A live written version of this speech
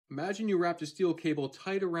Imagine you wrapped a steel cable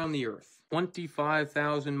tight around the Earth.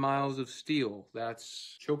 25,000 miles of steel.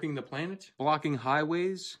 That's choking the planet, blocking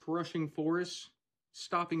highways, crushing forests,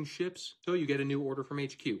 stopping ships. So you get a new order from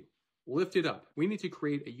HQ. Lift it up. We need to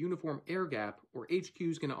create a uniform air gap, or HQ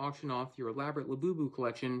is going to auction off your elaborate Labubu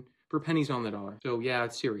collection for pennies on the dollar. So yeah,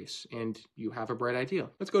 it's serious, and you have a bright idea.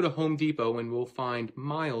 Let's go to Home Depot and we'll find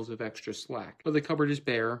miles of extra slack. But the cupboard is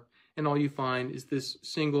bare, and all you find is this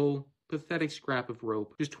single pathetic scrap of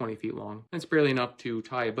rope, just 20 feet long. That's barely enough to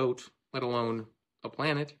tie a boat, let alone a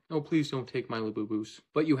planet. Oh, please don't take my Labubus.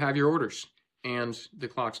 But you have your orders, and the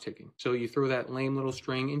clock's ticking. So you throw that lame little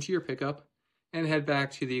string into your pickup and head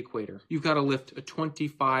back to the equator. You've got to lift a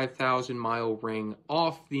 25,000 mile ring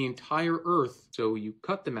off the entire Earth. So you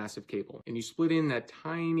cut the massive cable and you split in that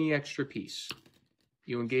tiny extra piece.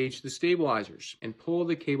 You engage the stabilizers and pull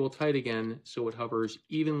the cable tight again so it hovers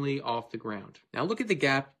evenly off the ground. Now look at the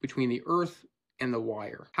gap between the Earth and the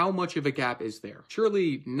wire. How much of a gap is there?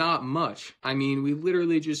 Surely not much. I mean, we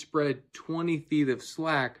literally just spread 20 feet of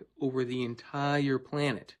slack over the entire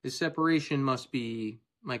planet. The separation must be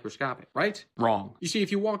microscopic, right? Wrong. You see,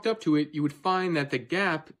 if you walked up to it, you would find that the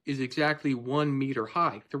gap is exactly 1 meter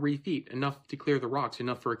high, 3 feet, enough to clear the rocks,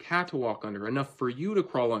 enough for a cat to walk under, enough for you to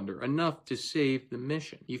crawl under, enough to save the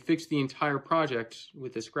mission. You fix the entire project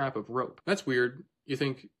with a scrap of rope. That's weird. You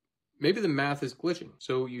think, maybe the math is glitching.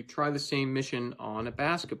 So you try the same mission on a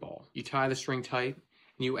basketball. You tie the string tight,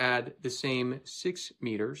 and you add the same 6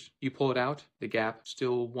 meters. You pull it out, the gap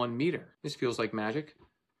still 1 meter. This feels like magic.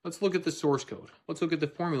 Let's look at the source code. Let's look at the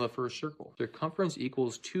formula for a circle. Circumference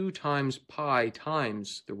equals 2 times pi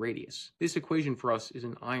times the radius. This equation for us is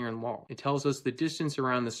an iron law. It tells us the distance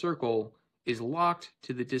around the circle is locked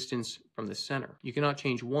to the distance from the center. You cannot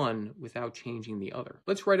change one without changing the other.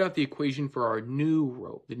 Let's write out the equation for our new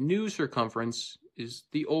rope. The new circumference is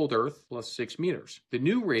the old Earth plus 6 meters. The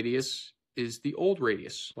new radius is the old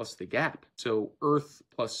radius plus the gap. So Earth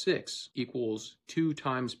plus 6 equals 2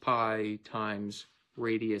 times pi times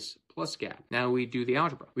radius plus gap. Now we do the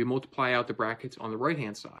algebra. We multiply out the brackets on the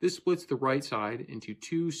right-hand side. This splits the right side into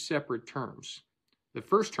 2 separate terms. The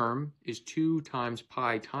first term is 2 times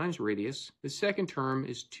pi times radius. The second term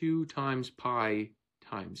is 2 times pi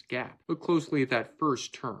times gap. Look closely at that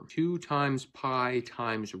first term. 2 times pi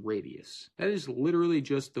times radius. That is literally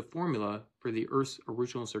just the formula for the Earth's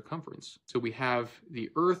original circumference. So we have the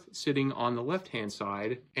Earth sitting on the left-hand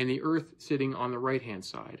side and the Earth sitting on the right-hand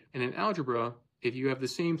side. And in algebra, if you have the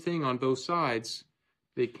same thing on both sides,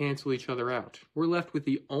 they cancel each other out. We're left with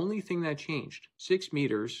the only thing that changed. 6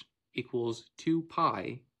 meters equals 2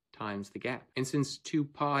 pi times the gap. And since 2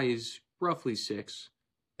 pi is roughly 6,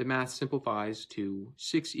 the math simplifies to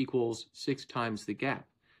 6 equals 6 times the gap.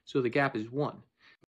 So the gap is 1.